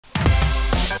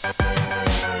Hi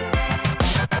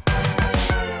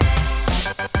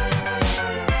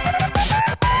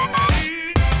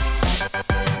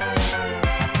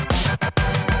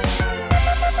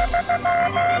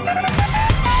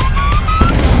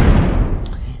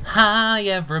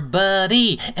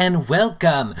everybody, and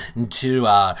welcome to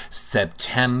our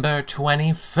September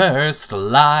 21st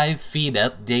live feed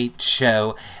update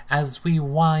show as we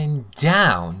wind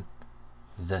down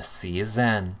the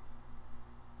season.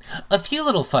 A few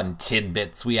little fun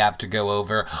tidbits we have to go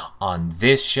over on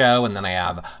this show, and then I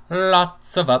have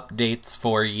lots of updates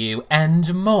for you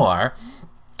and more.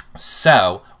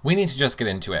 So, we need to just get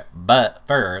into it. But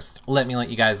first, let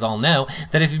you guys all know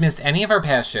that if you missed any of our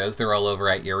past shows, they're all over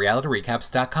at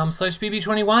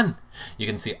yourrealityrecaps.com/BB21. You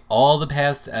can see all the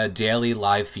past daily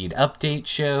live feed update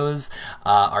shows,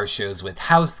 our shows with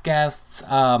house guests,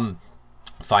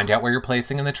 find out where you're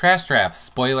placing in the trash draft,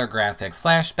 spoiler graphics,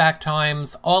 flashback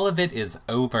times, all of it is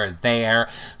over there.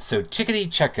 So check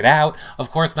it out.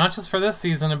 Of course, not just for this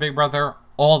season of Big Brother,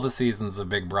 all the seasons of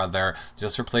Big Brother.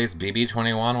 Just replace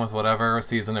BB21 with whatever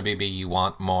season of BB you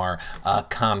want more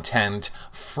content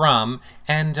from.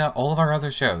 And all of our other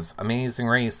shows, Amazing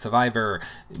Race, Survivor,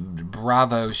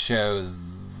 Bravo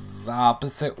shows,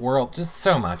 Opposite World, just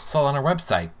so much. It's all on our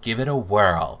website. Give it a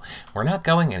whirl. We're not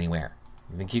going anywhere.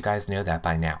 I think you guys know that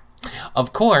by now.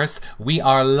 Of course, we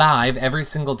are live every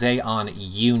single day on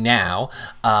YouNow,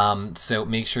 so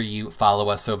make sure you follow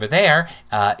us over there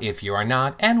if you are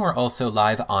not, and we're also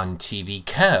live on TV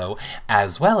Co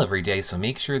as well every day, so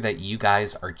make sure that you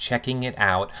guys are checking it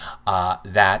out,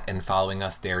 that and following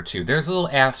us there too. There's a little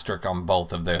asterisk on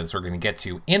both of those we're going to get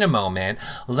to in a moment.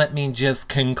 Let me just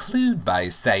conclude by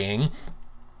saying,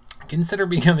 consider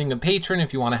becoming a patron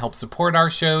if you want to help support our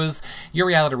shows.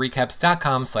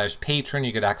 yourrealityrecaps.com/patron.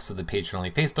 You get access to the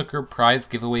patron-only Facebook group, prize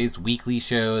giveaways, weekly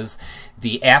shows,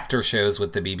 the after shows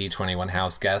with the BB21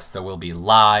 house guests, so we'll be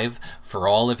live for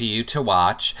all of you to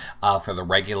watch for the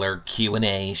regular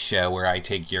Q&A show where I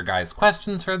take your guys'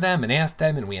 questions for them and ask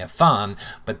them and we have fun,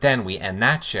 but then we end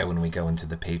that show and we go into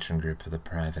the patron group for the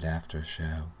private after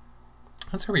show.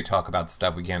 That's where we talk about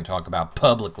stuff we can't talk about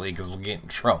publicly because we'll get in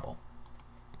trouble.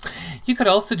 You could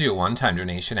also do a one-time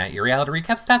donation at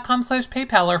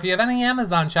yourrealityrecaps.com/PayPal, or if you have any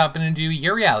Amazon shopping to do,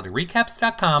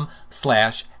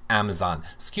 yourrealityrecaps.com/Amazon.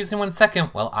 Excuse me 1 second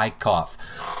while I cough.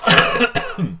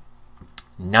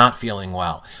 Not feeling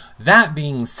well. That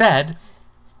being said,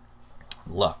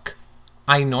 look,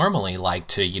 I normally like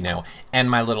to, end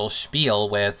my little spiel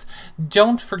with,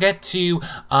 don't forget to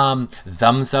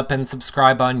thumbs up and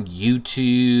subscribe on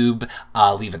YouTube,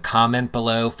 leave a comment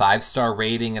below, 5-star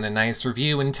rating and a nice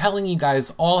review, and telling you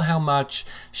guys all how much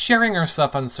sharing our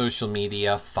stuff on social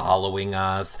media, following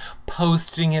us,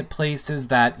 posting at places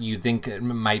that you think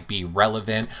might be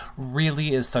relevant,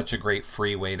 really is such a great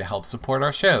free way to help support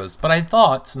our shows. But I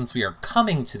thought, since we are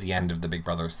coming to the end of the Big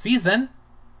Brother season,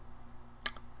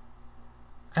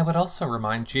 I would also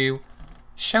remind you,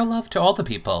 show love to all the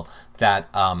people that,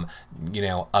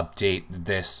 update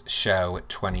this show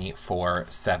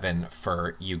 24/7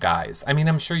 for you guys. I mean,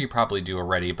 I'm sure you probably do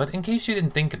already, but in case you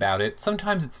didn't think about it,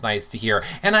 sometimes it's nice to hear.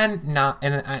 And I'm not,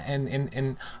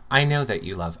 and I know that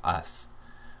you love us.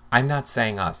 I'm not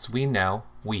saying us. We know.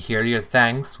 We hear your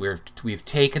thanks. We've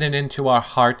taken it into our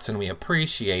hearts and we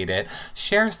appreciate it.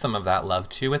 Share some of that love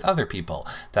too with other people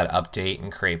that update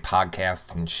and create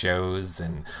podcasts and shows,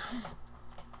 and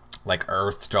like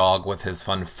Earth Dog with his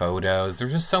fun photos.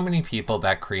 There's just so many people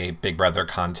that create Big Brother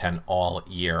content all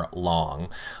year long.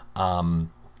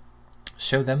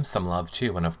 Show them some love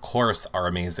too. And of course, our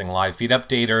amazing live feed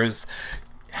updaters,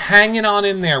 hanging on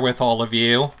in there with all of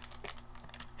you.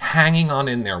 Hanging on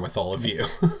in there with all of you.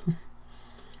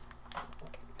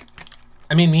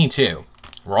 I mean, me too.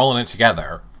 Rolling it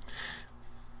together.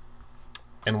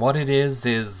 And what it is,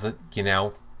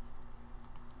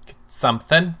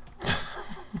 something.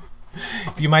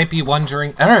 You might be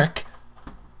wondering, Eric,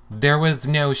 there was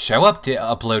no show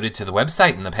uploaded to the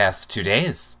website in the past 2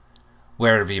 days.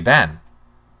 Where have you been?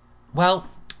 Well,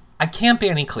 I can't be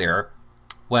any clearer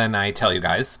when I tell you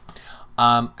guys.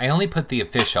 I only put the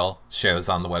official shows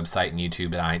on the website and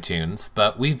YouTube and iTunes,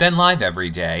 but we've been live every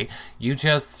day. You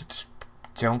just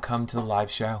don't come to the live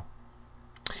show.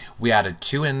 We had a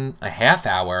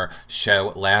 2.5-hour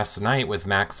show last night with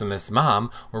Maximus' mom,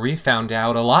 where we found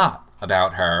out a lot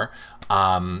about her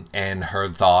and her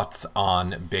thoughts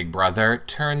on Big Brother.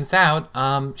 Turns out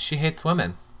she hates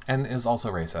women and is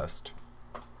also racist.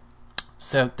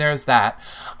 So there's that.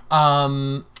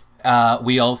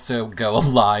 We also go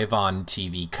live on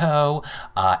TV Co.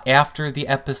 After the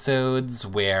episodes,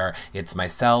 where it's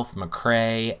myself,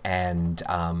 McCrae, and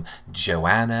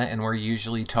Joanna, and we're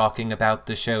usually talking about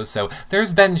the show. So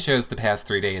there's been shows the past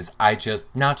 3 days,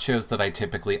 not shows that I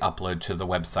typically upload to the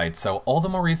website. So all the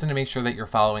more reason to make sure that you're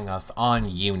following us on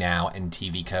YouNow and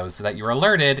TV Co. so that you're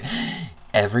alerted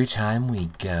every time we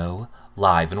go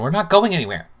live. And we're not going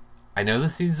anywhere. I know the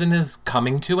season is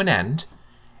coming to an end.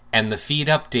 And the feed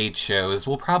update shows,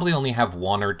 we'll probably only have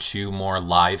 1 or 2 more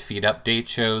live feed update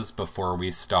shows before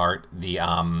we start the,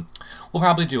 we'll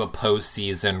probably do a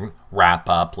post-season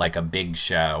wrap-up, like a big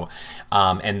show.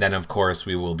 And then, of course,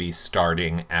 we will be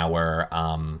starting our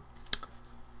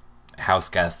house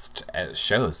guest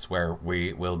shows, where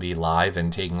we will be live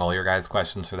and taking all your guys'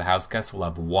 questions for the house guests. We'll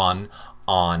have 1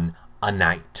 on a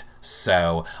night.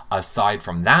 So aside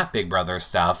from that Big Brother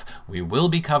stuff, we will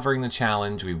be covering the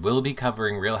challenge. We will be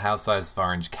covering Real Housewives of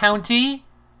Orange County.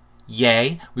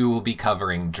 Yay. We will be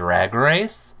covering Drag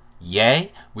Race.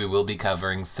 Yay. We will be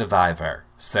covering Survivor.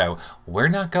 So we're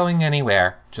not going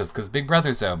anywhere just because Big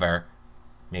Brother's over.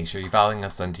 Make sure you're following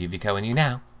us on TV Co. and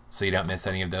YouNow so you don't miss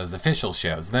any of those official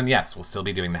shows. And then, yes, we'll still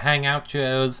be doing the Hangout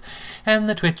shows and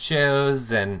the Twitch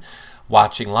shows and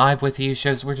watching live with you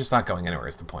shows. We're just not going anywhere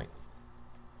is the point.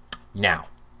 Now,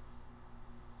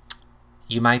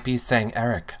 you might be saying,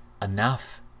 Eric,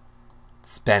 enough.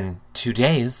 It's been 2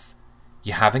 days.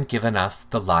 You haven't given us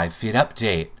the live feed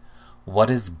update. What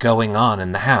is going on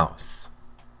in the house?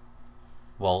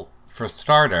 Well, for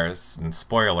starters, and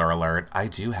spoiler alert, I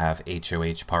do have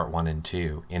HOH Part 1 and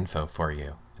 2 info for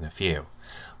you in a few.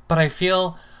 But I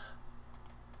feel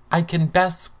I can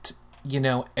best,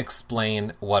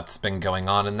 explain what's been going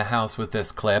on in the house with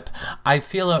this clip. I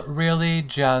feel it really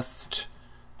just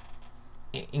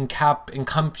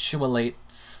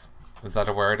encapsulates, is that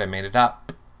a word? I made it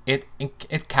up. It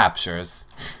captures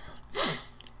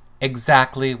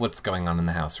exactly what's going on in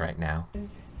the house right now. I'm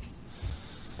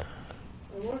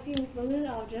working with limited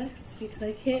objects because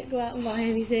I can't go out and buy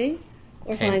anything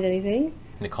or find anything.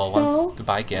 Nicole wants to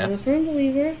buy gifts. I'm a firm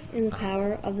believer in the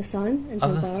power of the sun and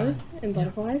sunflowers and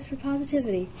butterflies for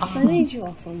positivity. So I made you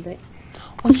all something.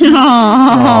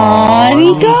 Aww,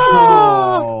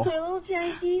 Nicole! My little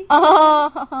Jackie.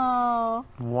 Oh.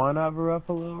 One up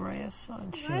a little ray of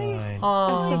sunshine.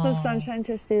 A sip of sunshine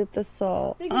to soothe the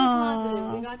soul. Think of the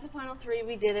positive. We got to final 3.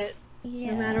 We did it.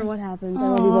 Yeah. No matter what happens, I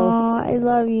love you both. I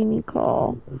love you,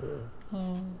 Nicole.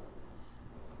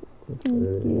 Thank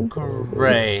you.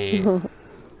 Great.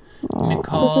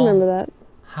 Nicole. Just remember that.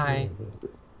 Hi.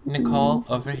 Nicole,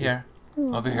 over here.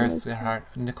 Over here, sweetheart.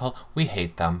 Nicole, we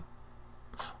hate them.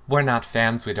 We're not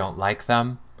fans. We don't like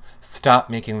them. Stop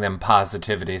making them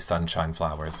positivity sunshine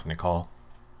flowers, Nicole.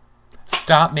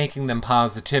 Stop making them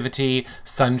positivity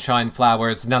sunshine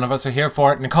flowers. None of us are here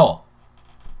for it, Nicole.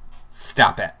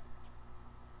 Stop it.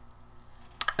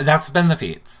 That's been the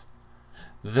feeds.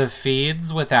 The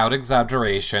feeds, without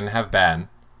exaggeration, have been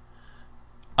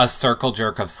a circle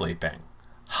jerk of sleeping.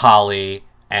 Holly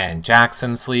and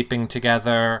Jackson sleeping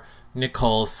together.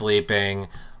 Nicole sleeping.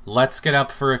 Let's get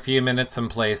up for a few minutes and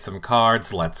play some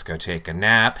cards. Let's go take a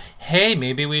nap. Hey,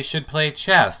 maybe we should play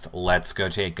chess. Let's go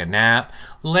take a nap.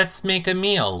 Let's make a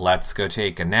meal. Let's go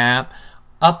take a nap.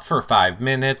 Up for 5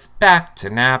 minutes. Back to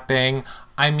napping.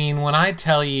 I mean, when I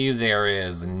tell you there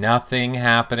is nothing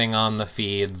happening on the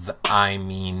feeds, I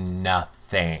mean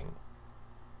nothing.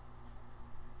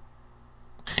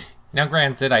 Now,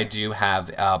 granted, I do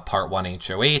have Part 1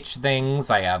 HOH things.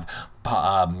 I have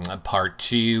Part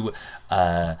 2,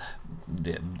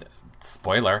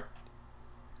 spoiler.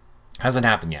 Hasn't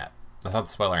happened yet. That's not the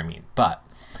spoiler I mean. But,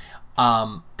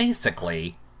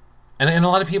 basically, and a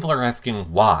lot of people are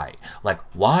asking why. Like,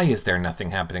 why is there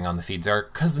nothing happening on the feeds?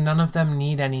 Because none of them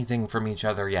need anything from each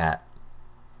other yet.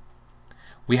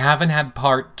 We haven't had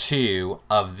Part 2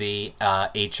 of the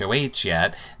HOH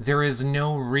yet. There is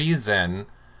no reason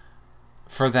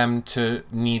for them to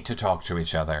need to talk to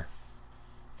each other.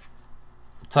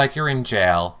 It's like you're in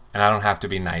jail and I don't have to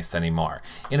be nice anymore.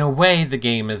 In a way, the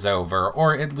game is over,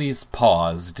 or at least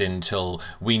paused until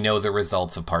we know the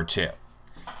results of Part 2.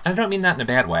 And I don't mean that in a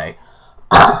bad way.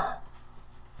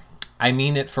 I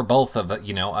mean it for both of it,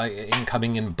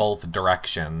 coming in both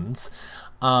directions.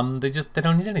 They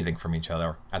don't need anything from each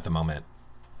other at the moment.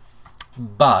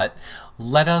 But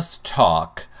let us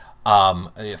talk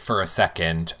for a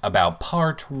second about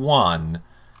Part 1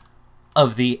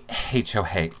 of the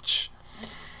HOH.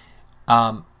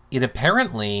 It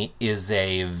apparently is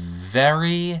a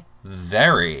very,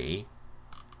 very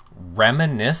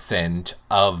reminiscent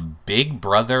of Big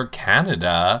Brother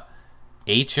Canada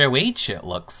HOH, it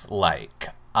looks like.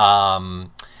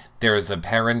 There's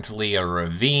apparently a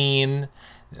ravine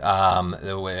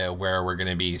where we're going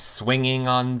to be swinging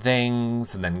on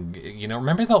things. And then, you know,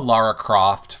 remember the Lara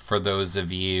Croft, for those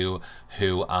of you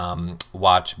who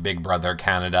watch Big Brother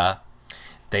Canada?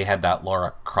 They had that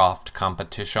Lara Croft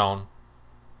competition.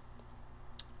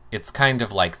 It's kind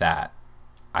of like that,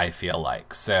 I feel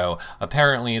like. So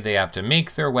apparently they have to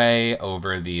make their way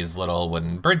over these little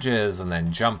wooden bridges and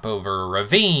then jump over a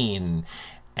ravine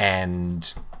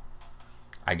and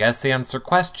I guess answer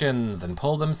questions and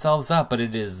pull themselves up. But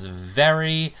it is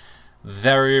very,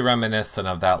 very reminiscent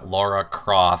of that Lara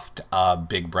Croft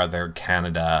Big Brother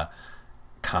Canada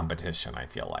competition, I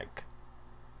feel like.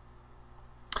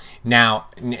 Now,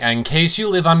 in case you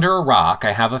live under a rock,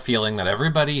 I have a feeling that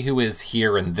everybody who is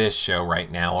here in this show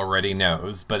right now already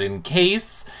knows, but in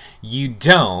case you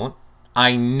don't,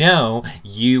 I know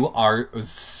you are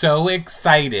so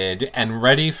excited and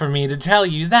ready for me to tell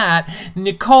you that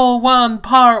Nicole won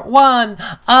part 1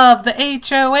 of the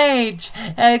HOH,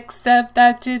 except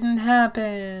that didn't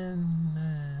happen.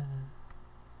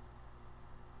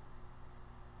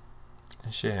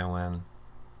 She didn't win.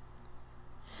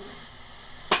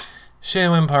 She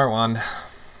didn't win part 1.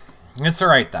 It's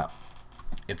alright, though.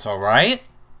 It's alright.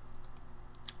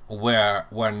 We're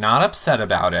not upset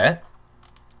about it.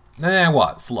 And I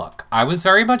was. Look, I was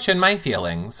very much in my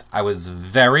feelings.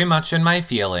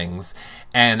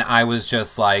 And I was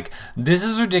just like, this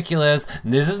is ridiculous.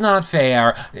 This is not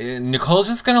fair. Nicole's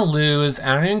just going to lose.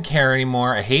 I don't even care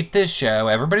anymore. I hate this show.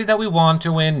 Everybody that we want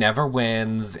to win never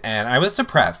wins. And I was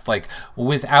depressed, like,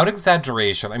 without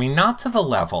exaggeration. I mean, not to the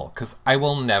level, because I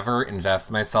will never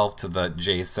invest myself to the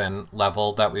Jason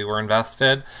level that we were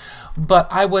invested. But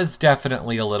I was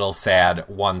definitely a little sad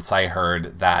once I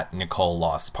heard that Nicole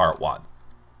lost part 1.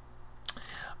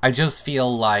 I just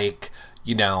feel like,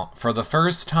 you know, for the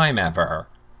first time ever,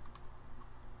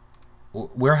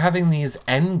 we're having these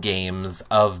end games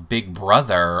of Big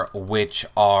Brother, which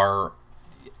are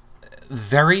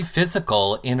very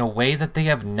physical in a way that they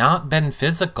have not been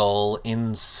physical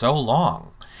in so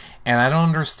long. And I don't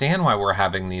understand why we're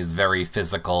having these very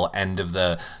physical end of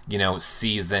the, you know,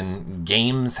 season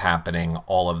games happening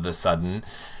all of the sudden.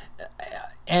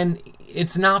 And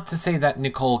it's not to say that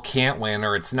Nicole can't win,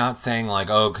 or it's not saying like,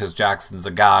 oh, because Jackson's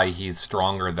a guy, he's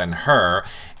stronger than her.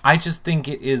 I just think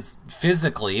it is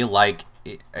physically, like,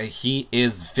 he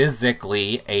is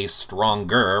physically a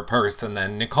stronger person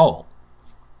than Nicole.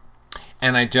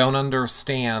 And I don't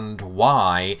understand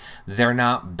why they're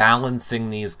not balancing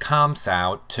these comps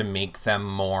out to make them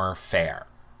more fair.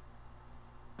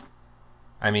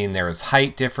 I mean, there's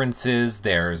height differences,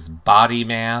 there's body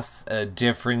mass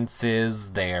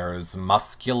differences, there's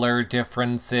muscular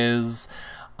differences.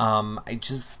 I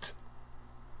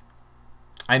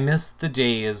miss the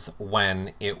days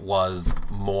when it was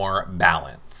more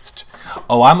balanced.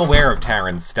 Oh, I'm aware of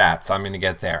Taryn's stats. I'm going to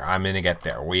get there.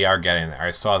 We are getting there.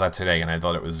 I saw that today and I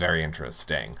thought it was very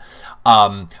interesting.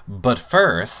 But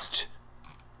first,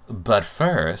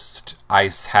 I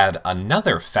had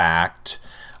another fact.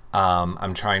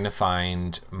 I'm trying to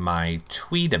find my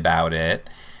tweet about it.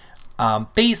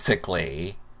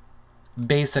 Basically,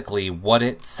 what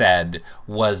it said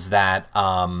was that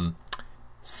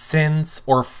since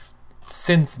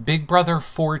Big Brother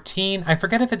 14, I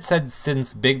forget if it said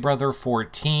since Big Brother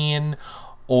 14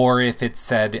 or if it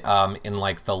said in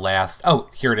like the last, oh,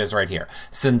 here it is right here.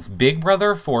 Since Big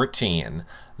Brother 14,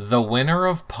 the winner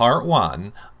of part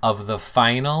 1 of the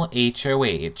final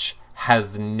HOH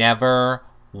has never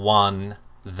won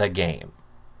the game.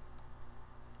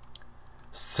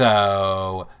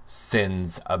 So,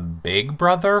 since a Big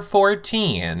Brother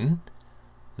 14,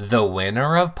 the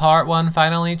winner of part 1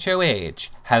 final HOH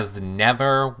has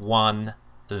never won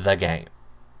the game.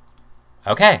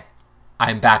 Okay,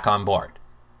 I'm back on board.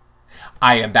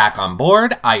 I am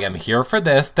here for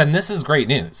this. Then this is great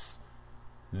news.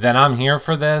 Then I'm here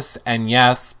for this. And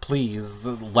yes, please,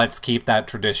 let's keep that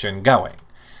tradition going.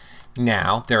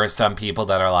 Now, there are some people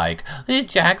that are like,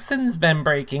 Jackson's been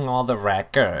breaking all the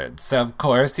records, so of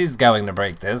course he's going to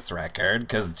break this record,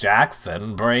 because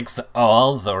Jackson breaks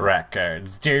all the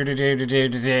records. Do.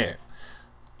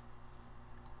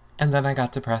 And then I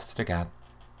got depressed again.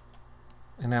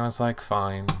 And I was like,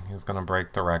 fine, he's going to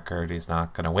break the record, he's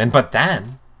not going to win. But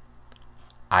then,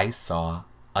 I saw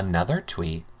another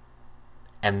tweet,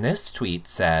 and this tweet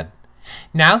said,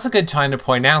 now's a good time to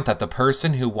point out that the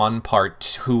person who wins part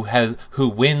 2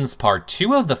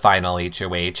 of the final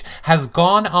HOH has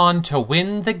gone on to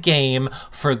win the game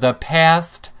for the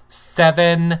past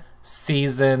 7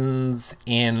 seasons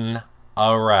in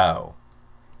a row.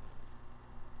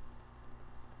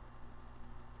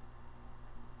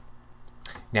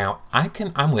 Now,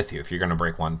 I'm with you if you're going to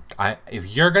break one.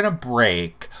 If you're going to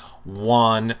break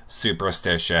one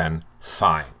superstition,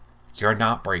 fine. You're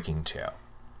not breaking two.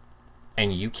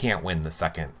 And you can't win the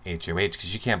second HOH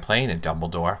because you can't play in a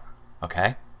Dumbledore,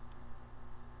 okay?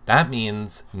 That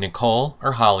means Nicole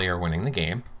or Holly are winning the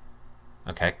game,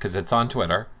 okay? Because it's on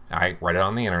Twitter. I read it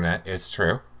on the internet. It's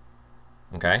true,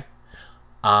 okay?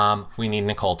 We need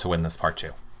Nicole to win this part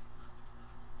too.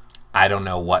 I don't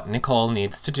know what Nicole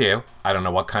needs to do. I don't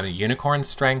know what kind of unicorn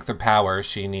strength or power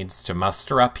she needs to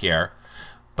muster up here,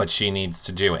 but she needs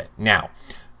to do it. Now,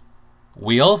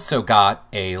 we also got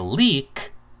a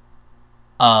leak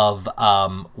of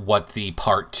what the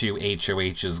part 2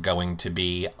 HOH is going to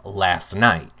be last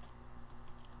night.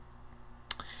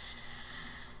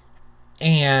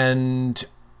 And,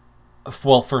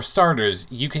 well, for starters,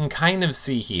 you can kind of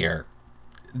see here,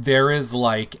 there is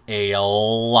like a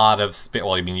lot of space.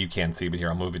 Well, I mean, you can't see, but here,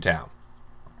 I'll move it down.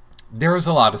 There's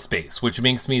a lot of space, which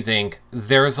makes me think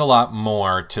there's a lot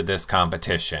more to this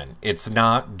competition. It's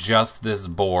not just this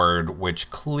board, which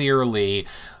clearly,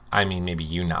 I mean, maybe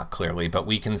you not clearly, but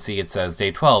we can see it says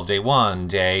day 12, day 1,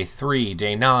 day 3,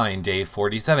 day 9, day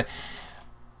 47.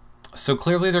 So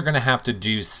clearly they're going to have to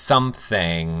do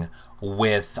something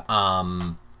with,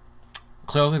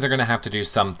 clearly they're going to have to do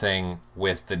something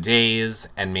with the days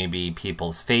and maybe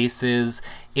people's faces.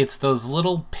 It's those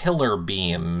little pillar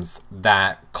beams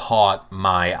that caught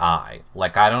my eye.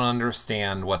 Like, I don't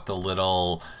understand what the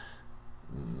little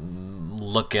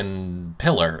looking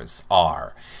pillars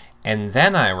are. And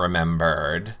then I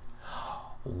remembered,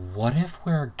 what if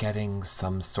we're getting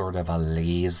some sort of a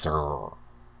laser?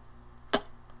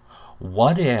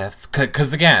 What if,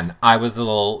 because again, I was a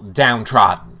little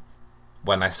downtrodden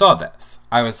when I saw this.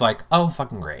 I was like, oh,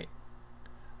 fucking great.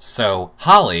 So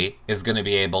Holly is going to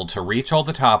be able to reach all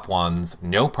the top ones,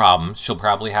 no problem. She'll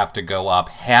probably have to go up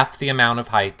half the amount of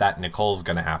height that Nicole's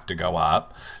going to have to go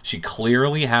up. She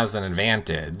clearly has an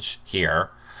advantage here.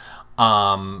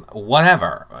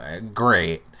 Whatever.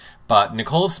 Great. But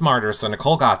Nicole's smarter, so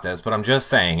Nicole got this. But I'm just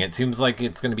saying, it seems like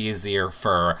it's going to be easier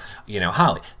for,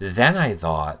 Holly. Then I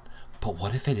thought, but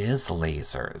what if it is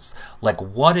lasers? Like,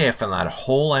 what if in that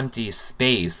whole empty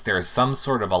space there's some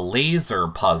sort of a laser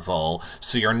puzzle,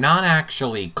 so you're not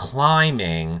actually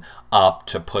climbing up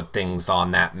to put things on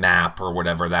that map or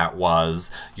whatever that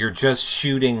was. You're just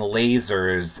shooting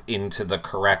lasers into the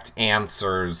correct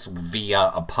answers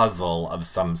via a puzzle of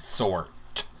some sort.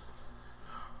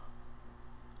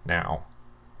 Now,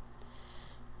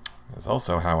 there's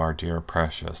also how our dear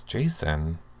precious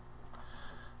Jason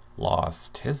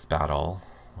lost his battle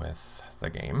with the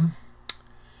game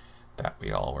that we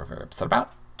all were very upset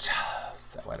about.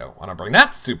 So I don't want to bring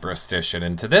that superstition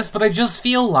into this, but I just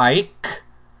feel like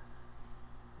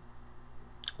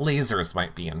lasers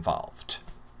might be involved.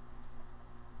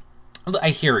 I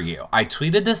hear you. I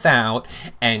tweeted this out,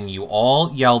 and you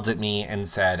all yelled at me and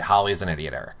said, Holly's an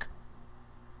idiot, Eric.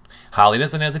 Holly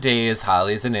doesn't know the days.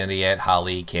 Holly's an idiot.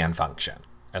 Holly can function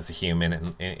as a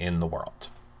human in the world.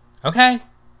 Okay.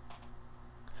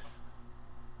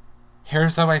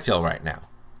 Here's how I feel right now.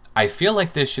 I feel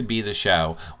like this should be the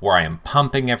show where I am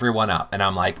pumping everyone up. And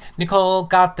I'm like, Nicole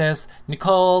got this.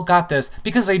 Nicole got this.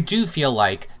 Because I do feel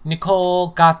like Nicole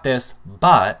got this.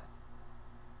 But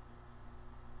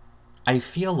I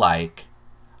feel like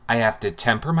I have to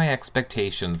temper my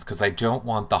expectations because I don't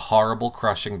want the horrible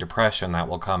crushing depression that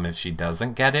will come if she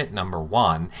doesn't get it, number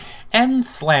one. And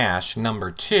 /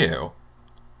 number two,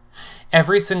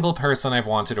 every single person I've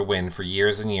wanted to win for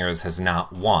years and years has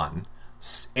not won.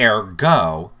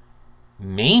 Ergo,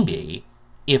 maybe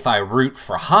if I root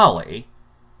for Holly,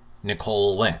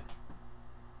 Nicole will win.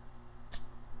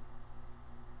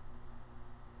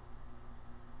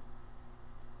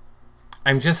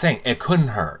 I'm just saying, it couldn't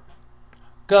hurt.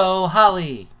 Go,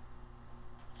 Holly!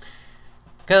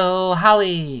 Go,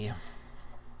 Holly!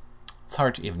 It's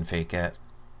hard to even fake it.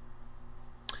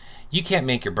 You can't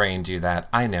make your brain do that.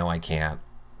 I know I can't.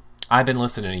 I've been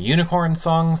listening to unicorn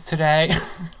songs today.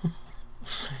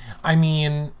 I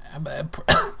mean,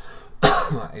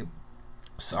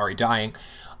 sorry, dying.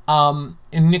 And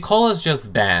Nicole has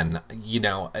just been,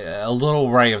 a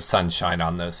little ray of sunshine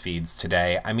on those feeds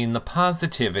today. I mean, the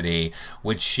positivity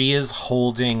which she is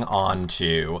holding on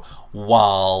to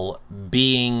while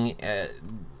being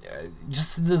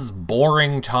just this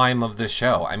boring time of the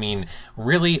show. I mean,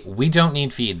 really, we don't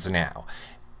need feeds now.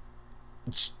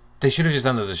 They should have just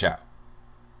ended the show.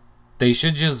 They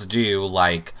should just do,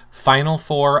 like, Final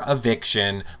Four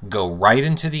eviction, go right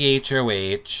into the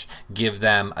HOH, give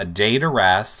them a day to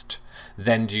rest,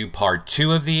 then do part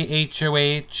 2 of the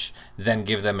HOH, then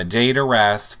give them a day to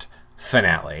rest,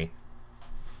 finale.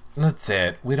 That's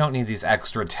it. We don't need these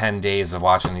extra 10 days of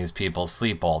watching these people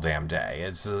sleep all damn day.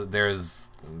 There's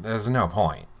no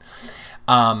point.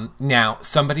 Now,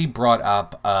 somebody brought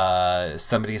up,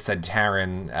 somebody said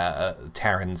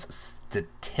Taryn's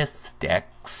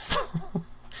statistics.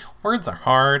 Words are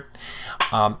hard.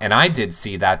 And I did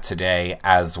see that today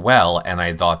as well, and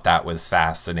I thought that was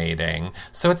fascinating.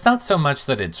 So it's not so much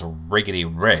that it's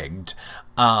riggedy-rigged.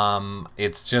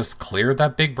 It's just clear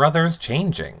that Big Brother's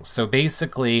changing. So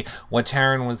basically, what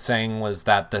Taryn was saying was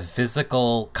that the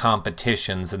physical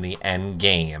competitions in the end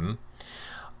game,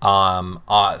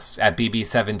 at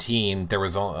BB17, there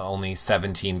was only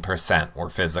 17% were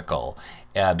physical.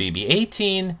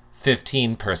 BB18,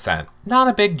 15%. Not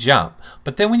a big jump.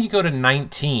 But then when you go to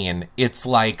 19, it's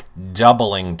like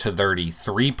doubling to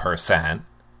 33%.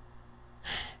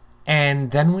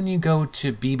 And then when you go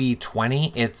to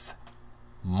BB20, it's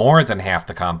more than half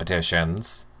the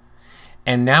competitions.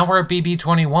 And now we're at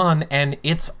BB21, and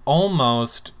it's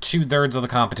almost 2/3 of the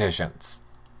competitions.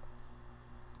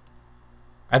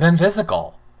 I've been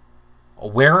physical.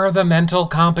 Where are the mental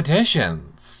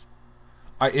competitions?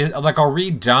 Are we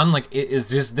done? Like,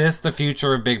 is this the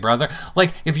future of Big Brother?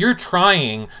 Like, if you're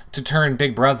trying to turn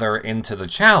Big Brother into the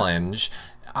challenge,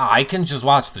 I can just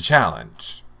watch the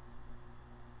challenge.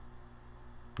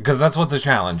 Because that's what the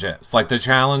challenge is. Like, the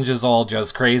challenge is all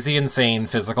just crazy, insane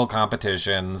physical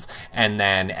competitions, and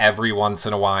then every once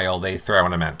in a while they throw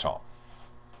in a mental.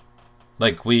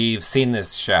 Like, we've seen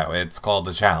this show. It's called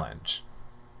The Challenge,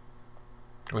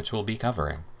 which we'll be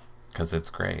covering, because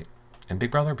it's great. And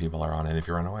Big Brother people are on it, if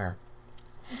you're unaware.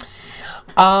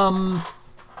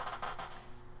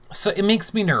 So it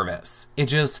makes me nervous.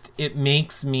 It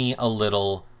makes me a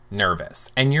little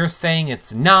nervous. And you're saying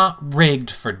it's not rigged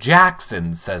for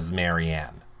Jackson, says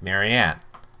Marianne. Marianne,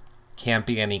 can't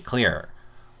be any clearer.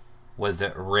 Was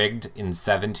it rigged in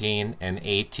 17 and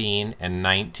 18 and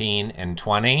 19 and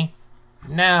 20?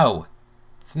 No,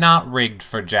 it's not rigged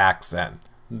for Jackson.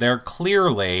 They're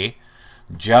clearly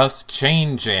just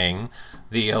changing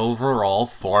the overall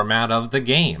format of the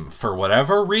game. For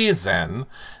whatever reason,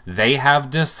 they have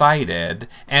decided,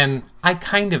 and I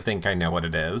kind of think I know what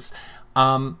it is,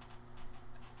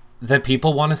 that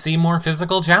people want to see more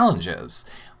physical challenges.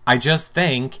 I just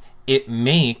think it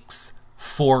makes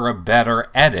for a better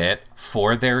edit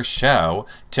for their show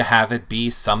to have it be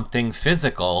something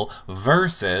physical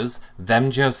versus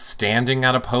them just standing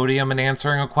at a podium and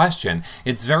answering a question.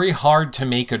 It's very hard to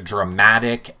make a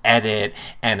dramatic edit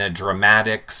and a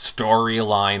dramatic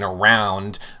storyline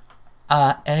around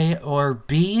A or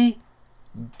B?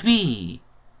 B.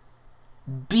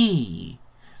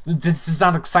 This is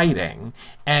not exciting.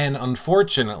 And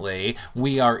unfortunately,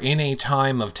 we are in a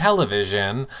time of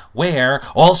television where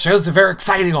all shows are very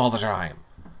exciting all the time.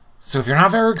 So if you're not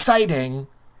very exciting,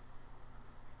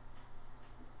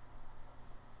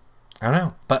 I don't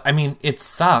know. But I mean, it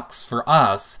sucks for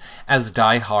us as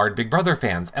diehard Big Brother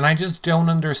fans. And I just don't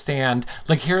understand.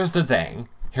 Like, here's the thing.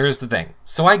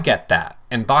 So I get that.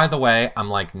 And by the way, I'm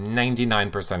like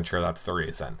 99% sure that's the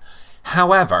reason.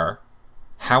 However,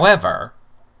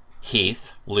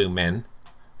 Heath Lumen,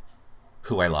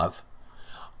 who I love,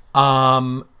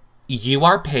 you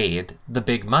are paid the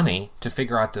big money to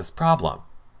figure out this problem.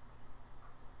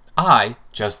 I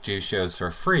just do shows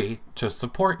for free to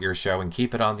support your show and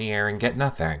keep it on the air and get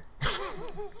nothing.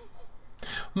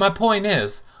 My point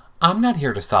is, I'm not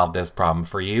here to solve this problem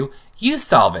for you. You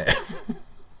solve it.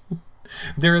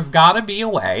 There's gotta be a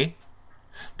way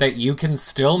that you can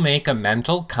still make a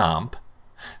mental comp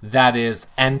that is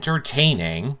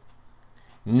entertaining,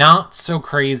 not so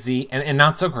crazy, and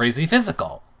not so crazy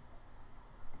physical.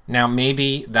 Now,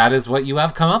 maybe that is what you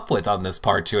have come up with on this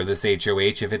part 2 of this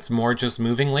HOH. If it's more just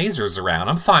moving lasers around,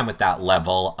 I'm fine with that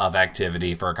level of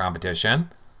activity for a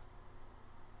competition.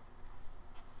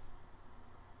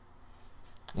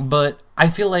 But I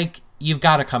feel like you've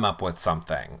got to come up with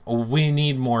something. We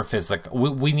need more physical.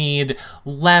 We need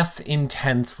less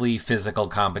intensely physical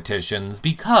competitions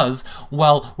because,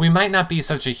 well, we might not be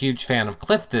such a huge fan of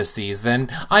Cliff this season.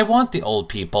 I want the old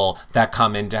people that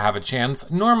come in to have a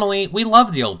chance. Normally, we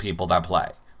love the old people that play.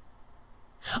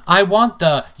 I want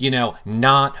the,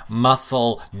 not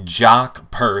muscle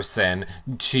jock person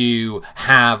to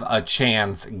have a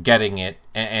chance getting it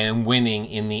and winning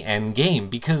in the end game.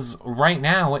 Because right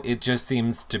now, it just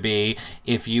seems to be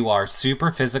if you are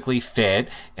super physically fit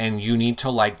and you need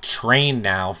to train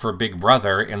now for Big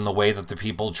Brother in the way that the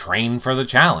people train for the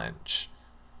challenge.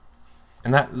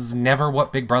 And that was never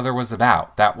what Big Brother was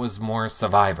about. That was more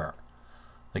Survivor.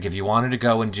 Like, if you wanted to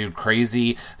go and do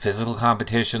crazy physical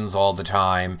competitions all the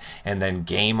time and then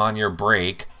game on your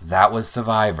break, that was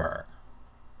Survivor.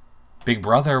 Big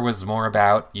Brother was more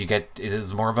about it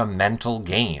is more of a mental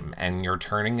game, and you're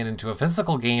turning it into a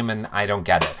physical game, and I don't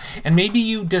get it. And maybe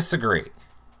you disagree.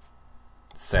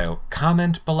 So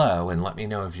comment below and let me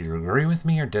know if you agree with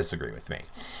me or disagree with me.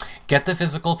 Get the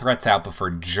physical threats out before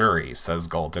jury, says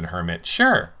Golden Hermit.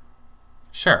 Sure.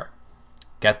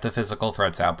 Get the physical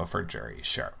threats out before jury,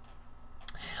 sure.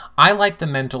 I like the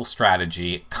mental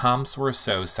strategy. Comps were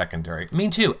so secondary. Me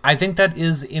too. I think that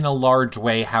is in a large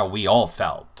way how we all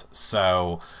felt.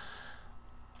 So,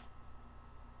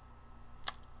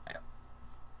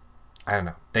 I don't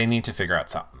know. They need to figure out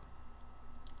something.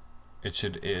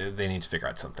 They need to figure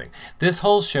out something. This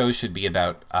whole show should be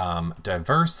about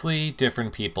diversely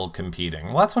different people competing.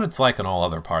 Well, that's what it's like in all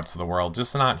other parts of the world,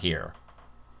 just not here.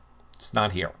 Just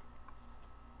not here.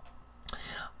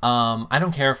 I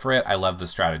don't care for it. I love the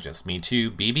strategist. Me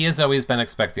too. BB has always been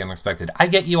expect the unexpected. I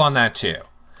get you on that too.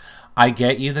 I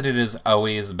get you that it has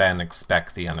always been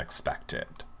expect the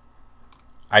unexpected.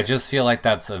 I just feel like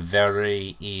that's a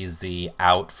very easy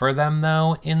out for them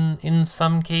though in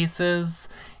some cases.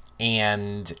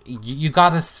 And you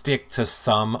gotta stick to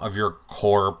some of your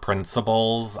core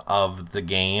principles of the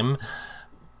game.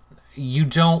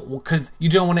 Because you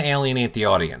don't want to alienate the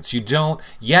audience.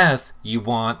 Yes, you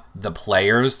want the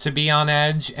players to be on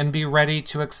edge and be ready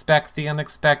to expect the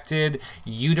unexpected.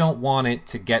 You don't want it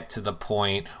to get to the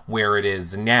point where it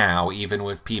is now, even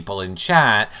with people in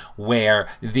chat, where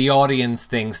the audience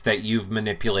thinks that you've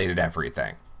manipulated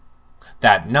everything.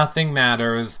 That nothing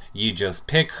matters, you just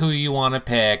pick who you want to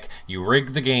pick, you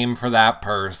rig the game for that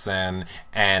person,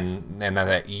 and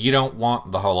that you don't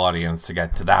want the whole audience to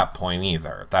get to that point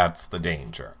either. That's the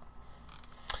danger.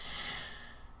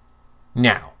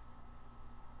 Now,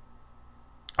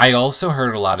 I also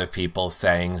heard a lot of people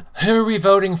saying, who are we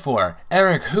voting for?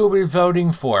 Eric, who are we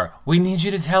voting for? We need you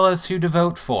to tell us who to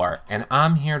vote for. And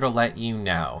I'm here to let you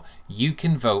know, you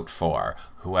can vote for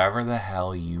whoever the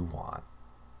hell you want.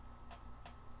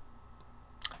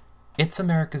 It's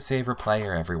America's favorite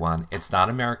player, everyone. It's not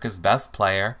America's best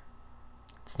player.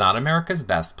 It's not America's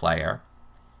best player.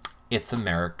 It's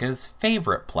America's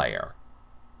favorite player.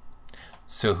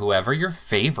 So whoever your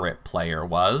favorite player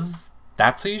was,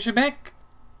 that's who you should pick.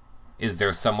 Is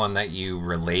there someone that you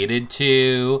related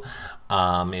to?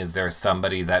 Is there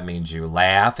somebody that made you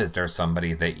laugh? Is there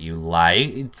somebody that you like?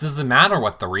 It doesn't matter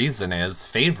what the reason is.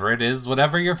 Favorite is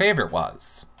whatever your favorite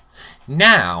was.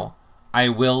 Now, I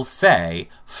will say,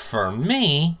 for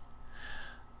me,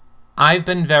 I've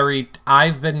been very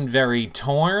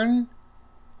torn,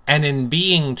 and in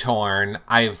being torn,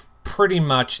 I've pretty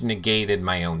much negated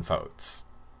my own votes.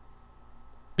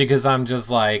 Because I'm just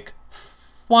like,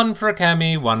 one for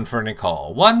Kemi, one for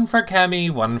Nicole. One for Kemi,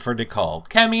 one for Nicole.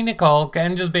 Kemi, Nicole,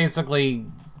 and just basically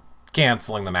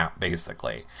canceling them out,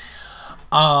 basically.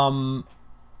 My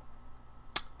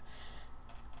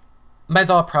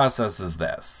thought process is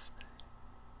this.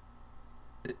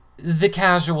 The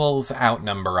casuals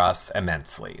outnumber us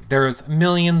immensely. There's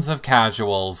millions of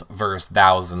casuals versus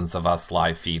thousands of us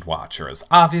live feed watchers.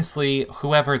 Obviously,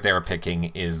 whoever they're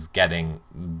picking is getting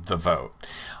the vote.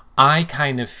 I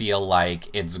kind of feel like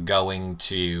it's going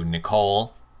to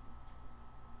Nicole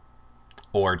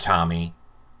or Tommy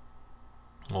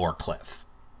or Cliff.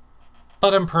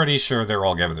 But I'm pretty sure they're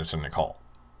all giving it to Nicole.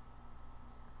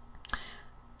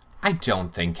 I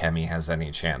don't think Kemi has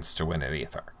any chance to win it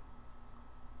either.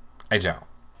 I don't.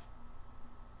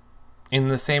 In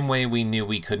the same way we knew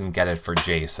we couldn't get it for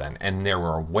Jason, and there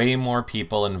were way more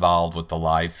people involved with the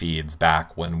live feeds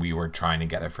back when we were trying to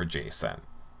get it for Jason.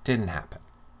 Didn't happen.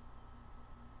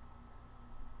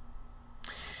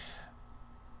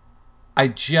 I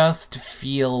just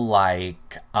feel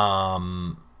like I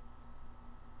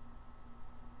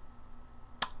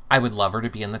would love her to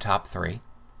be in the top 3.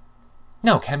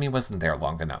 No, Kemi wasn't there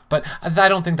long enough. But I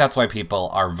don't think that's why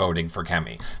people are voting for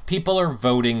Kemi. People are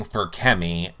voting for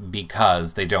Kemi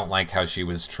because they don't like how she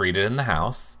was treated in the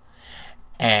house.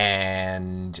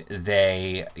 And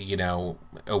they,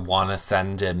 want to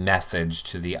send a message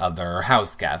to the other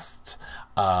house guests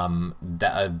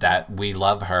that we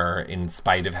love her in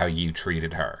spite of how you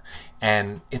treated her.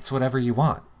 And it's whatever you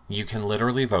want. You can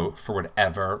literally vote for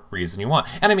whatever reason you want.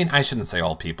 And I mean, I shouldn't say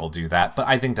all people do that, but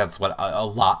I think that's what a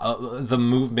lot, the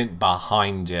movement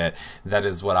behind it, that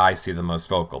is what I see the most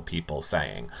vocal people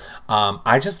saying.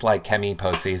 I just like Kemi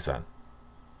postseason.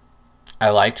 I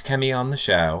liked Kemi on the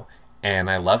show, and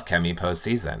I love Kemi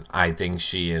postseason. I think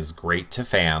she is great to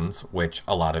fans, which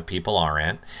a lot of people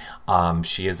aren't.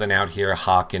 She isn't out here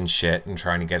hawking shit and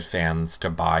trying to get fans to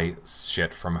buy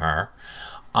shit from her.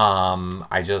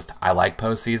 I like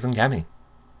postseason Kemi.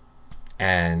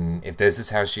 And if this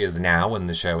is how she is now when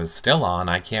the show is still on,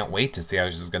 I can't wait to see how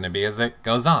she's going to be as it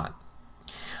goes on.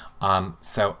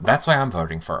 So that's why I'm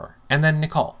voting for her. And then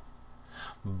Nicole.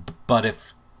 But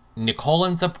if Nicole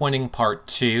ends up winning part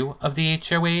 2 of the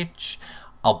HOH,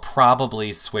 I'll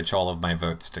probably switch all of my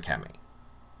votes to Kemi.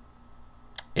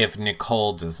 If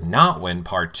Nicole does not win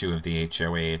part 2 of the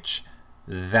HOH,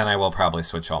 then I will probably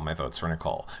switch all my votes for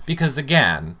Nicole. Because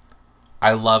again,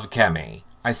 I love Kemi.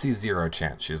 I see 0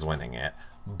 chance she's winning it.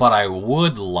 But I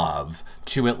would love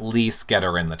to at least get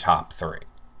her in the top 3.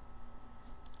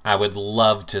 I would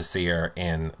love to see her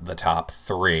in the top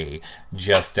 3,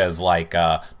 just as like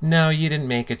no, you didn't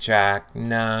make it, Jack.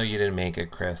 No, you didn't make it,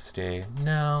 Christy.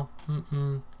 No,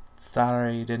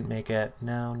 sorry, you didn't make it.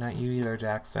 No, not you either,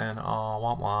 Jackson. Oh,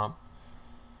 womp womp.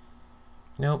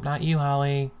 Nope, not you,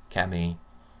 Holly. Kemi.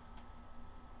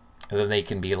 And then they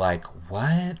can be like,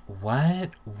 what?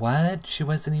 She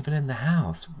wasn't even in the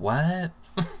house. What?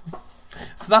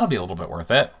 So that'll be a little bit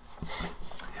worth it.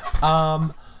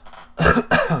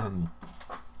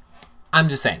 I'm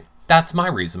just saying, that's my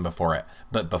reason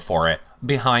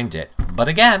behind it. But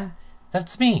again,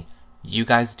 that's me. You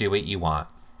guys do what you want.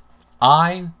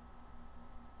 I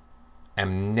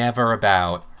am never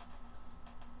about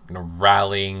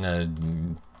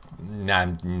rallying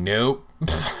nope.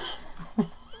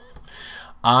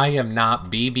 I am not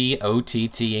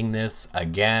BBOTTing this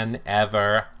again,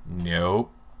 ever.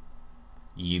 Nope.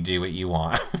 You do what you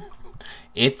want.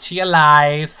 It's your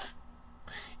life.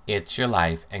 It's your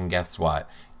life. And guess what?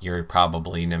 You're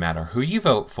probably, no matter who you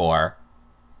vote for,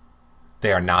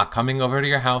 they are not coming over to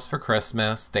your house for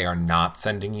Christmas. They are not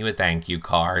sending you a thank you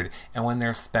card. And when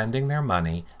they're spending their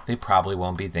money, they probably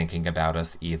won't be thinking about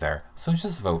us either. So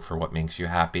just vote for what makes you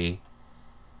happy.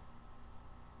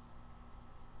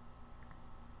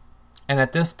 And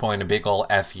at this point, a big ol'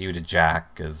 F you to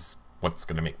Jack is what's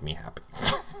going to make me happy.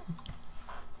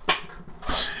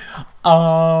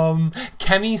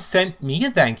 Kemi sent me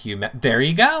a thank you. There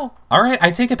you go. All right,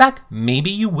 I take it back. Maybe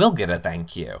you will get a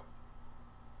thank you.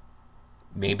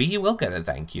 Maybe you will get a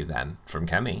thank you then from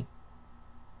Kemi.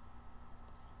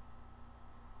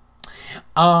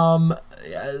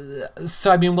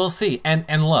 So I mean, we'll see.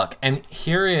 And look, and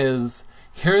here's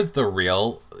the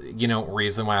real,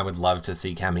 reason why I would love to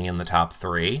see Kemi in the top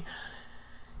 3.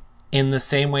 In the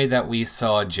same way that we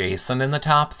saw Jason in the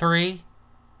top 3.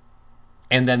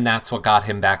 And then that's what got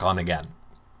him back on again.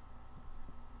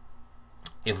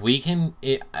 If we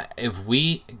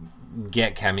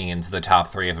get Kemi into the top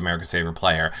 3 of America's Favorite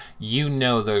Player,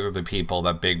 those are the people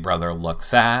that Big Brother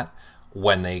looks at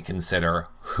when they consider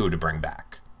who to bring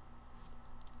back.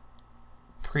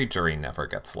 Pre-jury never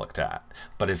gets looked at.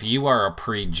 But if you are a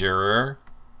pre-juror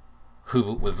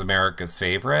who was America's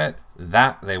favorite,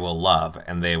 that they will love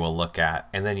and they will look at,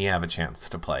 and then you have a chance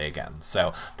to play again.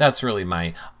 So that's really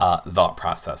my thought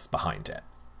process behind it.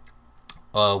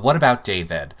 What about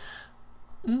David?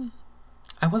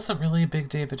 I wasn't really a big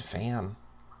David fan.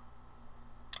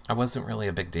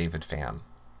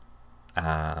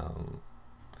 I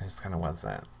just kind of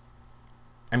wasn't.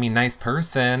 I mean, nice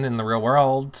person in the real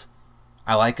world.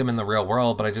 I like him in the real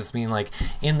world, but I just mean, like,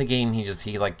 in the game, he didn't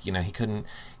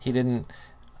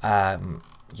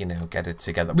get it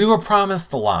together. We were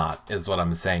promised a lot, is what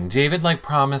I'm saying. David,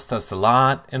 promised us a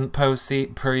lot in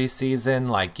pre-season,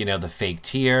 the fake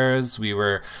tears. We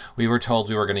were told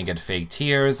we were going to get fake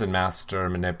tears and master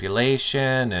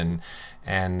manipulation, and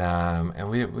I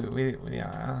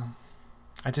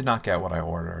did not get what I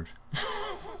ordered.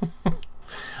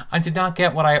 I did not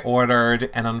get what I ordered,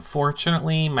 and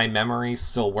unfortunately, my memory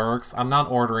still works. I'm not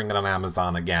ordering it on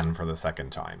Amazon again for the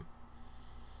second time.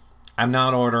 I'm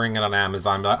not ordering it on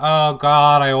Amazon, but oh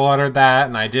god, I ordered that,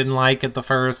 and I didn't like it the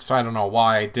first. I don't know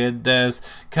why I did this.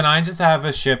 Can I just have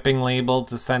a shipping label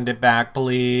to send it back,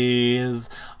 please?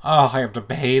 Oh, I have to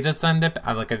pay to send it back?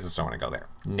 I just don't want to go there.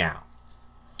 Now,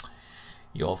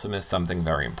 you also missed something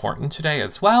very important today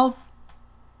as well.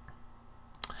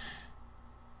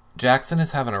 Jackson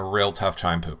is having a real tough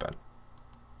time pooping.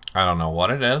 I don't know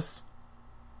what it is,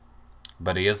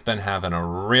 but he has been having a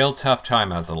real tough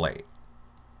time as of late.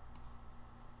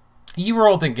 You were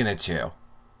all thinking it too.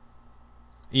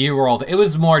 It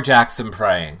was more Jackson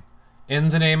praying. In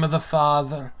the name of the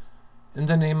Father. In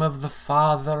the name of the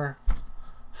Father.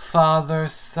 Father,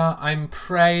 Son, I'm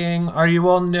praying. Are you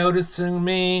all noticing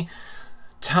me?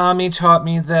 Tommy taught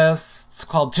me this. It's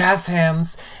called jazz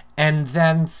hands. And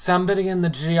then somebody in the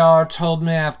GR told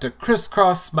me I have to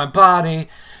crisscross my body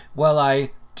while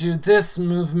I do this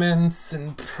movements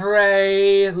and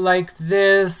pray like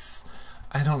this.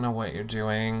 I don't know what you're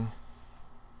doing.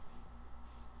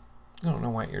 I don't know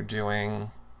what you're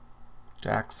doing,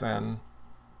 Jackson.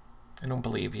 I don't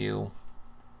believe you.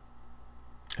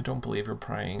 I don't believe you're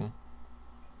praying.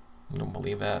 I don't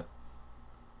believe it.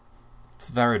 It's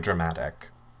very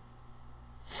dramatic.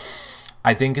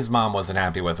 I think his mom wasn't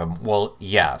happy with him. Well,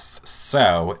 yes.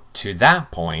 So, to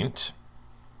that point,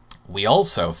 we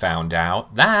also found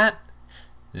out that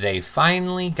they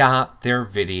finally got their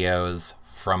videos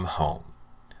from home.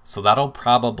 So that'll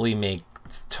probably make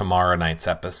tomorrow night's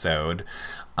episode.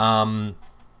 And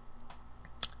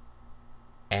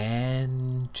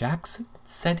Jackson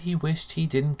said he wished he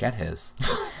didn't get his.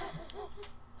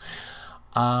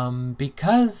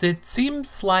 Because it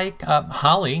seems like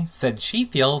Holly said she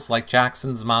feels like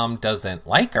Jackson's mom doesn't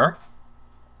like her.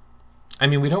 I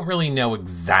mean, we don't really know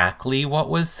exactly what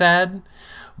was said,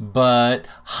 but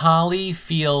Holly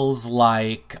feels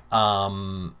like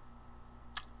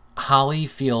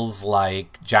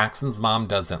Jackson's mom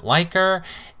doesn't like her,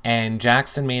 and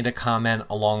Jackson made a comment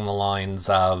along the lines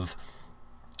of,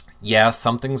 yeah,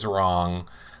 something's wrong.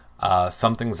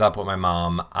 Something's up with my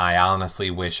mom. I honestly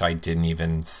wish I didn't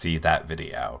even see that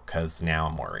video, because now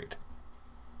I'm worried.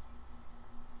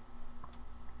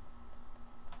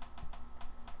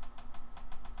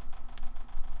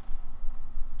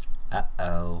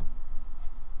 Uh-oh.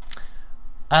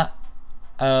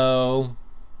 Uh-oh.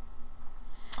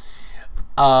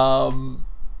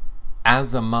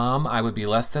 As a mom, I would be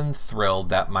less than thrilled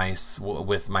that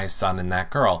with my son and that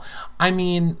girl. I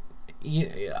mean,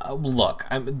 look,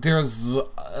 there's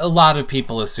a lot of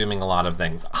people assuming a lot of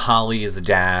things. Holly's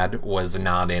dad was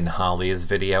not in Holly's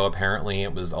video, apparently.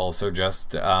 It was also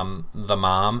just the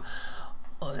mom.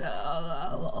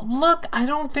 Look, I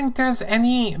don't think there's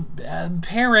any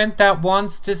parent that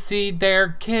wants to see their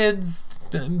kids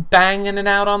banging it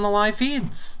out on the live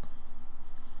feeds.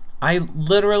 I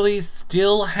literally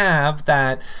still have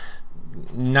that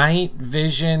night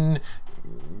vision,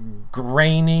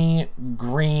 grainy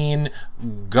green,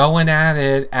 going at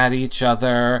it at each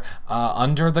other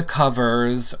under the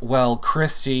covers while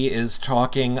Christy is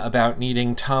talking about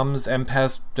needing Tums and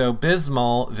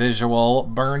Pepto-Bismol visual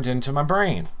burned into my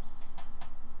brain.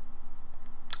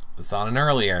 It was on an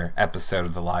earlier episode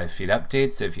of the live feed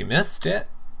updates. If you missed it,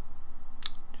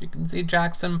 you can see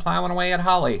Jackson plowing away at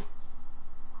Holly.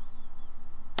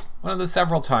 One of the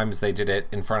several times they did it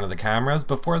in front of the cameras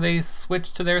before they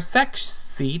switched to their sex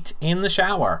seat in the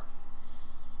shower.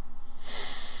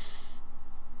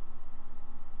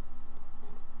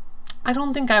 I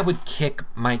don't think I would kick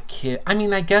my kid. I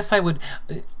mean, I guess I would...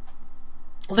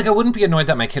 Like, I wouldn't be annoyed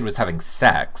that my kid was having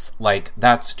sex. Like,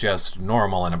 that's just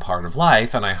normal and a part of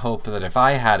life, and I hope that if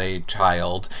I had a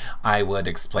child, I would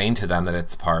explain to them that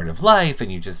it's part of life, and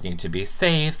you just need to be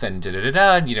safe, and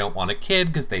da-da-da-da, and you don't want a kid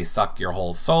because they suck your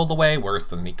whole soul away, worse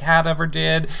than any cat ever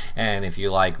did, and if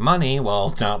you like money,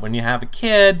 well, not when you have a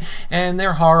kid, and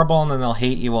they're horrible, and then they'll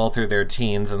hate you all through their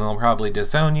teens, and they'll probably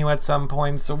disown you at some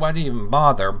point, so why do you even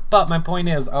bother? But my point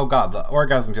is, oh god, the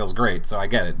orgasm feels great, so I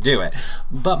get it, do it.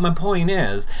 But my point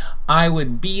is, I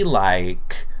would be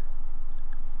like,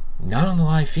 not on the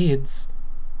live feeds.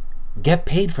 Get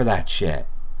paid for that shit.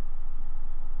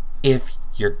 If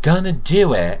you're gonna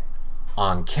do it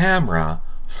on camera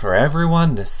for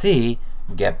everyone to see,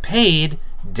 get paid.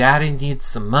 Daddy needs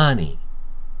some money.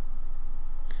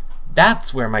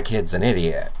 That's where my kid's an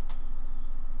idiot.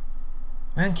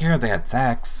 I don't care if they had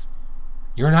sex.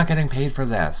 You're not getting paid for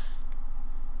this.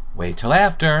 Wait till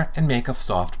after and make a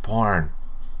soft porn.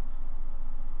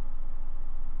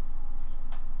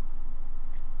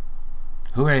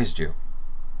 Who raised you?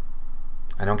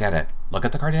 I don't get it. Look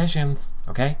at the Kardashians,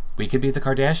 okay? We could be the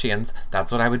Kardashians.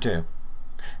 That's what I would do.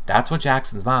 That's what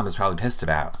Jackson's mom is probably pissed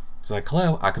about. She's like,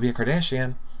 hello, I could be a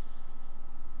Kardashian.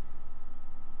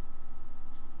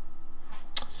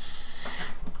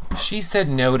 She said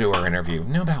no to her interview.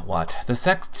 No about what? The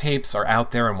sex tapes are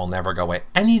out there and will never go away.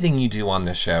 Anything you do on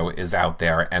this show is out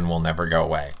there and will never go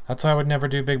away. That's why I would never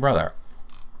do Big Brother.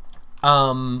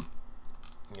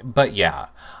 But yeah.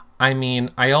 I mean,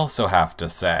 I also have to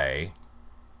say,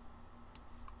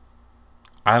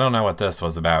 I don't know what this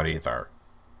was about either.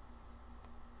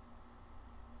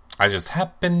 I just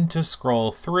happened to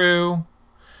scroll through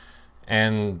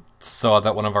and saw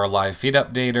that one of our live feed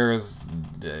updaters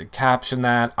captioned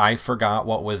that. I forgot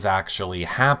what was actually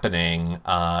happening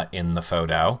in the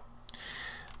photo,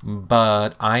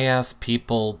 but I asked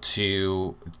people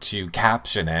to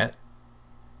caption it.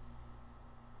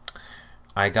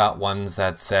 I got ones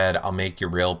that said, I'll make you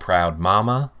real proud,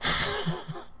 mama.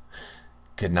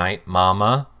 Good night,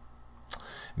 mama.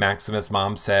 Maximus'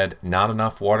 mom said, not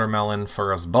enough watermelon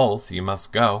for us both. You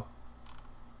must go.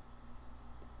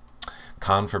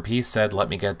 Con for Peace said, let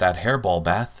me get that hairball,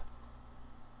 Beth.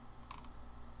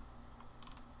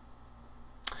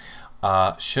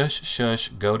 Shush, shush,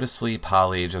 go to sleep,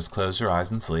 Holly. Just close your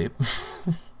eyes and sleep.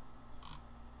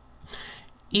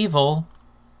 Evil.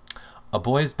 A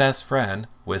boy's best friend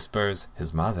whispers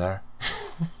his mother.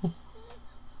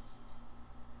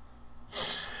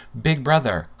 Big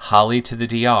brother, Holly to the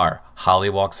DR. Holly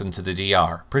walks into the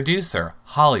DR. Producer,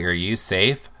 Holly, are you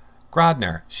safe?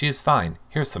 Grodner, she's fine.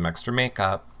 Here's some extra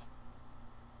makeup.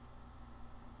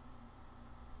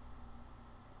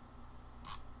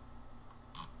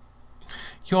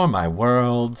 You're my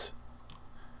world.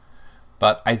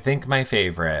 But I think my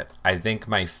favorite, I think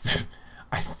my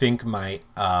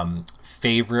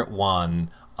favorite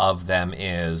one of them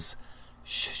is,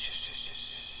 shh, shh, shh, shh,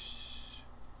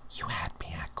 shh. You had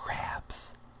me at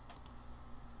crabs.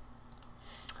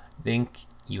 I think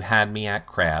you had me at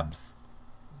crabs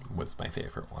was my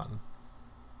favorite one.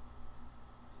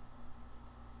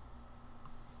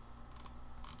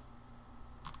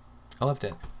 I loved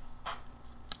it.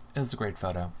 It was a great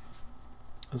photo.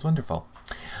 It was wonderful.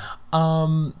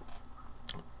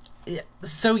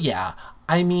 So yeah,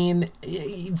 I mean,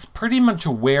 it's pretty much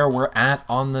where we're at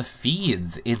on the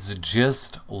feeds. It's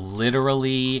just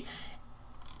literally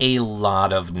a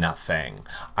lot of nothing.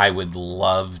 I would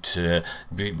love to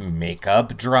make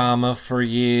up drama for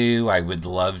you. I would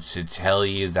love to tell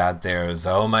you that there's,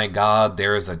 oh my God,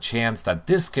 there's a chance that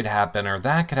this could happen or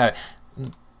that could happen.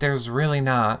 There's really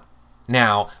not.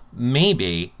 Now,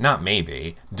 maybe, not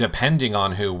maybe, depending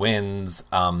on who wins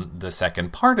the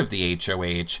second part of the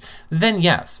HOH, then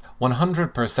yes,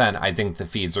 100% I think the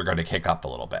feeds are going to kick up a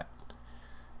little bit.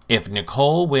 If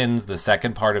Nicole wins the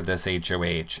second part of this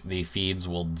HOH, the feeds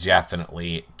will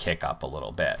definitely kick up a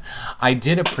little bit. I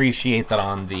did appreciate that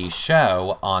on the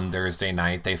show on Thursday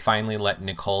night, they finally let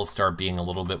Nicole start being a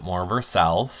little bit more of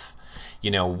herself.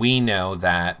 You know, we know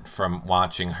that from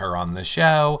watching her on the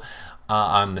show,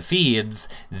 on the feeds,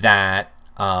 that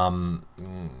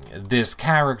this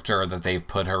character that they've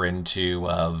put her into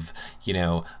of, you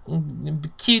know,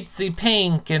 cutesy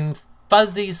pink and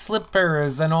fuzzy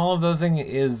slippers and all of those things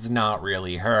is not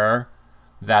really her.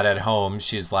 That at home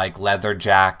she's like leather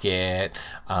jacket,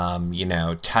 you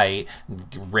know, tight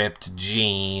ripped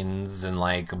jeans and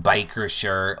like biker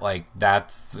shirt. Like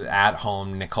that's at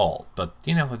home Nicole, but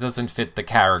you know, it doesn't fit the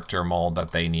character mold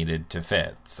that they needed to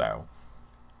fit. So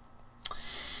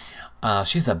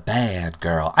she's a bad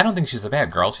girl. I don't think she's a bad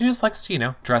girl. She just likes to, you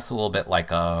know, dress a little bit like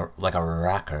a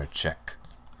rocker chick.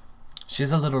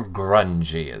 She's a little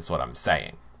grungy is what I'm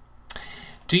saying.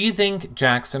 Do you think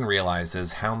Jackson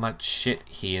realizes how much shit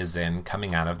he is in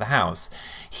coming out of the house?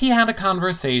 He had a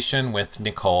conversation with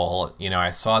Nicole. You know,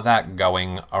 I saw that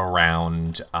going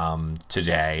around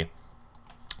today,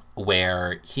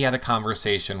 where he had a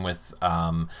conversation with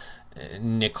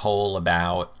Nicole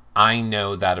about, I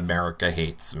know that America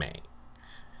hates me.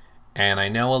 And I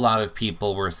know a lot of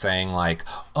people were saying like,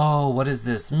 oh, what does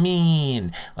this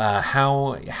mean?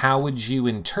 How would you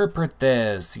interpret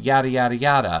this? Yada, yada,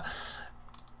 yada.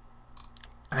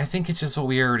 I think it's just what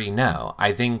we already know.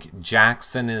 I think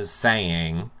Jackson is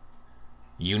saying,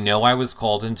 you know, I was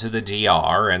called into the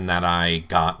DR and that I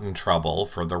got in trouble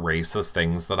for the racist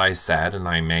things that I said, and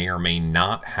I may or may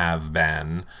not have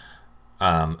been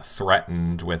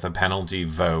threatened with a penalty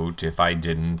vote if I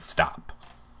didn't stop.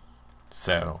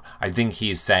 So I think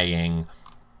he's saying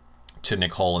to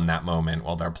Nicole in that moment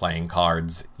while they're playing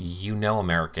cards, you know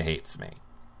America hates me.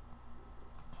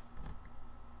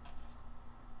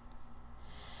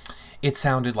 It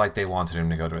sounded like they wanted him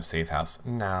to go to a safe house.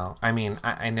 No, I mean,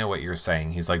 I know what you're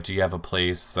saying. He's like, do you have a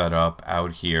place set up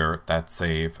out here that's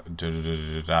safe? Da, da, da,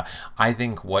 da, da. I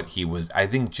think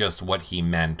just what he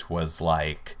meant was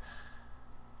like,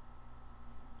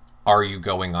 are you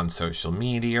going on social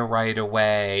media right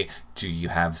away? Do you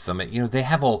have some, you know, they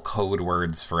have all code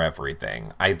words for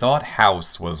everything. I thought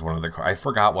house was one of the, I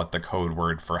forgot what the code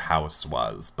word for house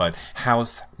was, but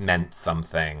house meant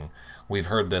something. We've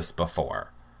heard this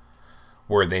before.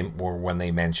 Where when they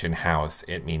mention house,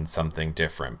 it means something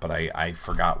different, but I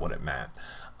forgot what it meant.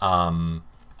 Yeah.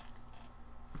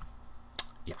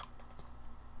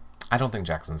 I don't think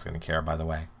Jackson's going to care, by the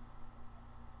way.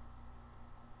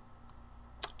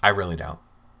 I really don't.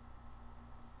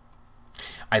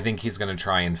 I think he's going to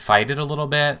try and fight it a little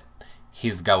bit.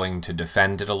 He's going to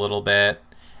defend it a little bit.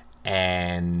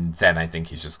 And then I think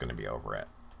he's just going to be over it.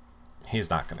 He's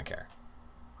not going to care.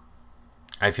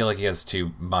 I feel like he has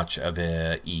too much of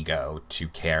an ego to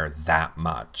care that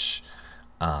much.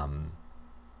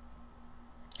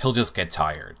 He'll just get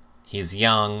tired. He's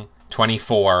young,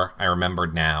 24, I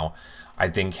remembered now. I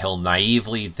think he'll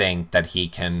naively think that he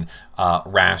can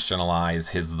rationalize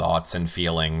his thoughts and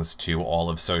feelings to all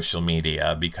of social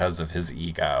media because of his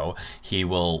ego. He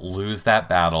will lose that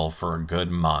battle for a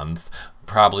good month,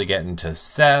 probably get into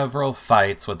several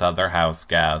fights with other house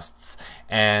guests,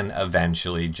 and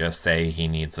eventually just say he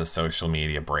needs a social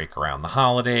media break around the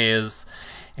holidays.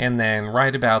 And then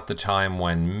right about the time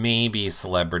when maybe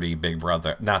Big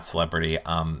Brother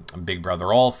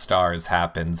All Stars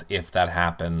happens, if that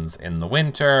happens in the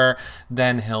winter,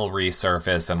 then he'll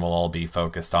resurface and we'll all be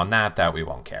focused on that we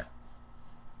won't care.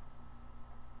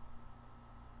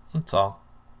 That's all.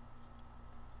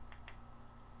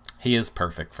 He is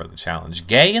perfect for the challenge.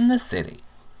 Gay in the City.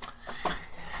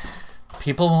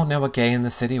 People won't know what Gay in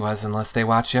the City was unless they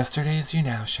watch yesterday's You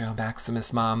Now show,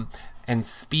 Maximus Mom. And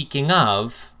speaking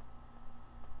of,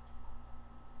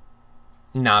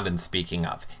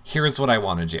 here's what I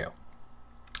want to do.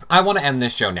 I want to end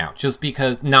this show now, just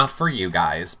because, not for you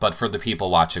guys, but for the people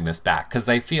watching this back, because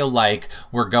I feel like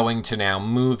we're going to now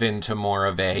move into more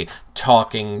of a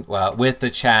talking with the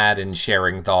chat and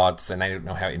sharing thoughts, and I don't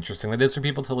know how interesting that is for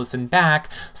people to listen back,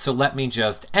 so let me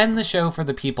just end the show for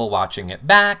the people watching it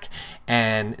back,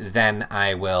 and then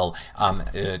I will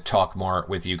talk more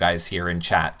with you guys here in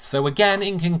chat. So again,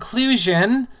 in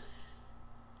conclusion,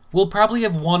 we'll probably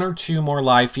have 1 or 2 more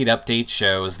live feed update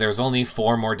shows. There's only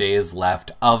 4 more days left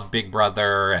of Big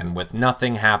Brother, and with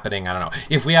nothing happening, I don't know.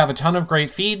 If we have a ton of great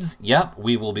feeds, yep,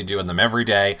 we will be doing them every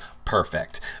day.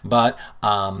 Perfect. But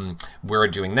we're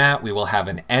doing that. We will have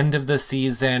an end of the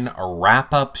season, a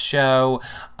wrap-up show,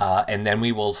 and then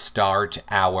we will start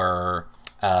our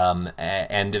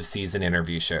end of season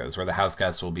interview shows where the house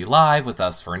guests will be live with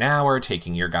us for an hour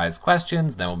taking your guys'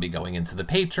 questions. Then we'll be going into the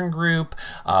patron group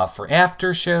for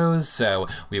after shows, so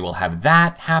we will have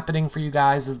that happening for you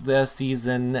guys as the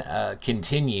season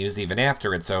continues even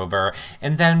after it's over.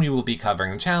 And then we will be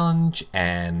covering the challenge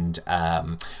and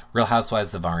Real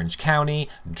Housewives of Orange County,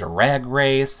 Drag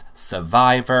Race,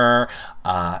 Survivor,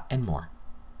 and more.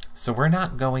 So we're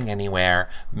not going anywhere.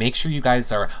 Make sure you guys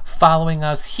are following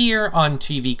us here on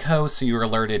TV Co. so you're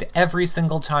alerted every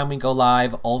single time we go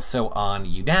live. Also on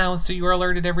You Now, so you're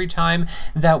alerted every time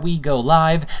that we go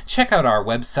live. Check out our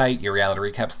website,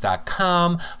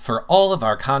 yourrealityrecaps.com, for all of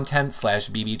our content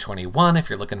 /BB21 if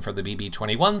you're looking for the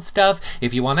BB21 stuff.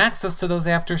 If you want access to those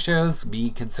after shows,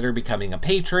 consider becoming a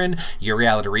patron.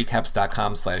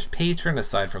 yourrealityrecaps.com/patron.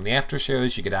 Aside from the after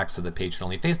shows, you get access to the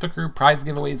patron-only Facebook group, prize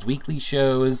giveaways, weekly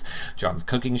shows, John's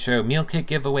cooking show, meal kit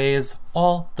giveaways,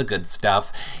 all the good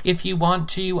stuff. If you want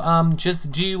to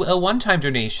just do a one-time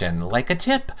donation, like a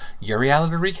tip,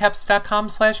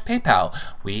 yourrealityrecaps.com/PayPal.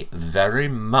 We very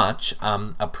much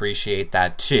appreciate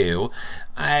that too.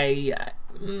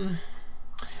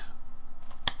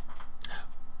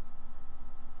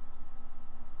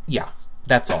 Yeah,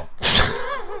 that's all.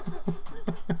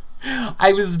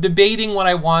 I was debating what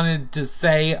I wanted to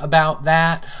say about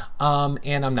that,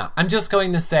 and I'm not. I'm just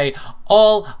going to say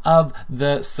all of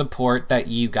the support that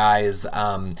you guys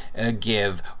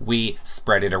give, we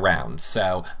spread it around.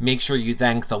 So make sure you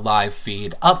thank the live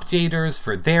feed updaters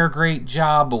for their great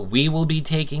job. We will be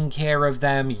taking care of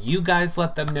them. You guys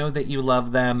let them know that you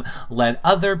love them. Let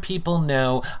other people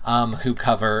know who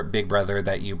cover Big Brother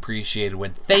that you appreciated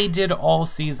what they did all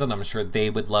season. I'm sure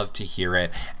they would love to hear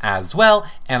it as well.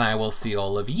 And I will see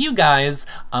all of you guys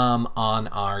on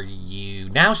our You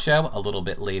Now show a little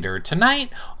bit later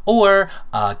tonight, or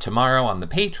tomorrow on the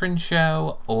patron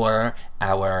show, or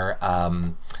our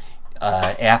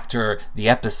after the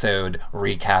episode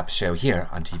recap show here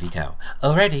on TV Co.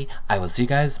 Alrighty, I will see you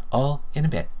guys all in a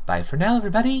bit. Bye for now,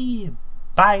 everybody.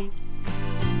 Bye.